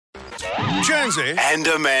Jonesy and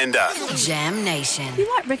Amanda. Jam Nation. You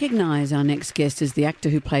might recognise our next guest as the actor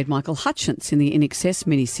who played Michael Hutchence in the In Excess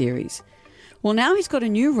miniseries. Well, now he's got a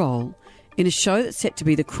new role in a show that's set to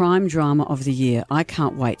be the crime drama of the year. I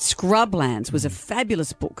can't wait. Scrublands was a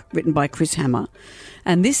fabulous book written by Chris Hammer.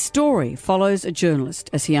 And this story follows a journalist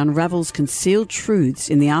as he unravels concealed truths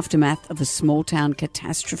in the aftermath of a small-town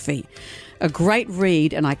catastrophe. A great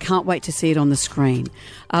read, and I can't wait to see it on the screen.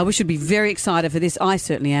 We should be very excited for this. I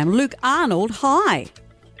certainly am. Luke Arnold, hi.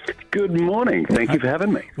 Good morning. Thank you for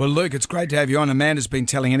having me. Well, Luke, it's great to have you on. Amanda's been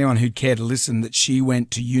telling anyone who'd care to listen that she went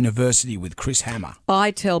to university with Chris Hammer. I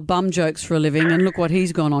tell bum jokes for a living, and look what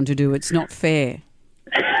he's gone on to do. It's not fair.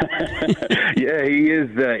 Yeah, he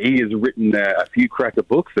has written a few cracker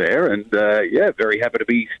books there, and very happy to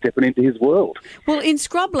be stepping into his world. Well, in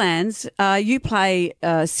Scrublands, you play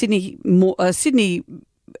Sydney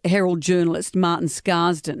Herald journalist Martin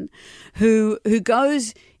Scarsden, who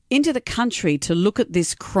goes into the country to look at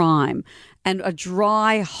this crime, and a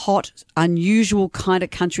dry, hot, unusual kind of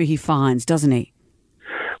country he finds, doesn't he?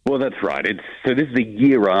 Well, that's right. So this is a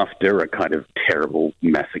year after a kind of terrible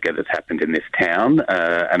massacre that's happened in this town.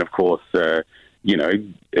 And, of course, things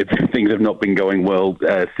have not been going well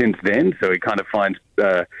since then. So he kind of finds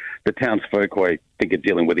the townsfolk who I think are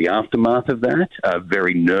dealing with the aftermath of that,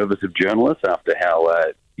 very nervous of journalists after how,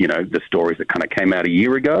 the stories that kind of came out a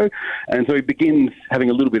year ago. And so he begins having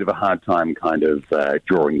a little bit of a hard time kind of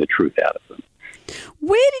drawing the truth out of them.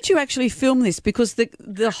 Where did you actually film this? Because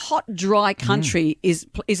the hot, dry country is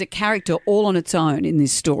a character all on its own in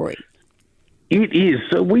this story. It is.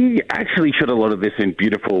 So we actually shot a lot of this in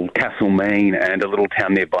beautiful Castlemaine and a little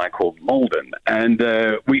town nearby called Malden. And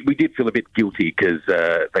we did feel a bit guilty because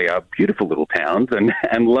they are beautiful little towns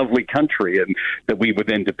and lovely country, and that we were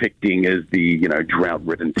then depicting as the,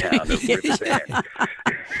 drought-ridden town of Riversend.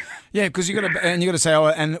 Yeah, because you got to say,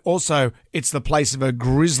 and also it's the place of a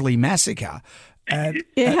grisly massacre. How'd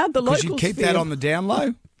the locals you keep feel? that on the down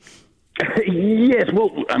low? Yes,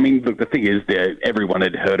 well, I mean, look, the thing is that everyone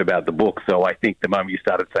had heard about the book, so I think the moment you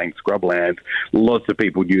started saying Scrublands, lots of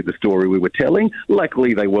people knew the story we were telling.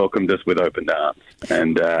 Luckily, they welcomed us with open arms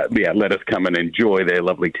and, let us come and enjoy their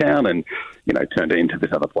lovely town and, turned it into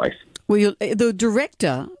this other place. Well, the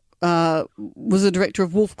director was the director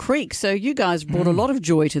of Wolf Creek, so you guys brought a lot of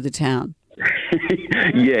joy to the town.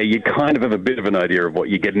 Yeah, you kind of have a bit of an idea of what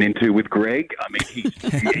you're getting into with Greg. I mean,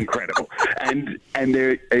 he's incredible. And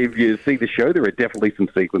there, if you see the show, there are definitely some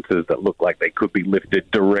sequences that look like they could be lifted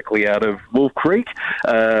directly out of Wolf Creek,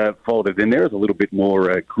 folded in there as a little bit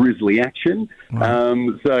more grisly action.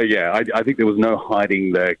 Right. I think there was no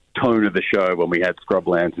hiding the tone of the show when we had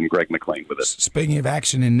Scrublands and Greg McLean with us. Speaking of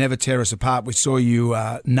action in Never Tear Us Apart, we saw you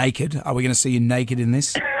naked. Are we going to see you naked in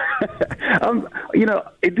this?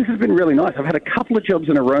 This has been really nice. I've had a couple of jobs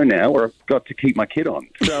in a row now where I've got to keep my kid on.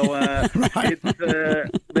 So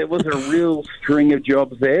there was a real string of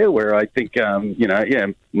jobs there where I think,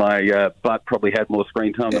 my butt probably had more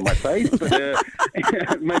screen time than my face.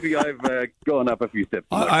 But maybe I've gone up a few steps.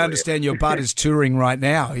 I understand your butt is touring right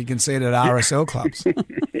now. You can see it at RSL clubs.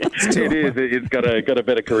 It is. It's got a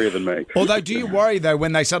better career than me. Although, do you worry, though,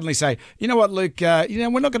 when they suddenly say, you know what, Luke, we're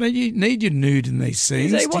not going to need you nude in these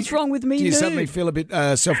scenes? Say, what's wrong with me Do you nude? suddenly feel a bit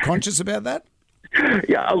self-conscious about that?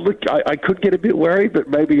 Yeah, look, I could get a bit worried, but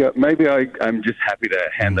maybe I'm just happy to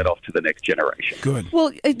hand that off to the next generation. Good.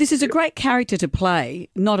 Well, this is a great character to play.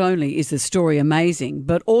 Not only is the story amazing,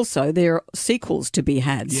 but also there are sequels to be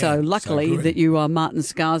had. Yeah, so luckily that you are Martin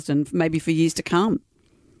Scarsden maybe for years to come.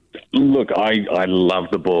 Look, I love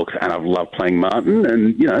the books and I've loved playing Martin,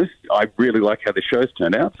 and I really like how the show's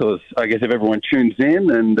turned out. So I guess if everyone tunes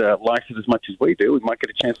in and likes it as much as we do, we might get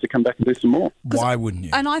a chance to come back and do some more. Why wouldn't you?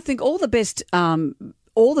 And I think all the best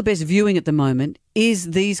viewing at the moment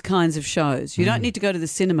is these kinds of shows. You don't need to go to the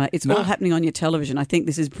cinema; it's all happening on your television. I think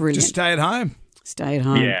this is brilliant. Just stay at home. Stay at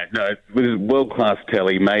home. Yeah, no, this is world-class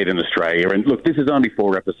telly made in Australia. And look, this is only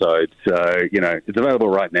 4 episodes, so, it's available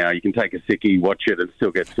right now. You can take a sickie, watch it, and still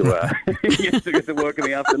get to work in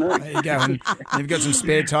the afternoon. There you go. And if you've got some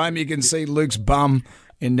spare time, you can see Luke's bum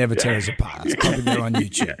in Never Tear Us Apart. It's probably there on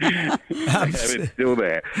YouTube. It's still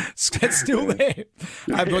there. It's still there.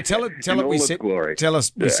 Well, tell it we said, glory. Tell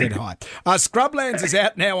us we said hi. Scrublands is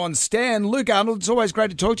out now on Stan. Luke Arnold, it's always great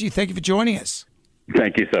to talk to you. Thank you for joining us.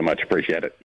 Thank you so much. Appreciate it.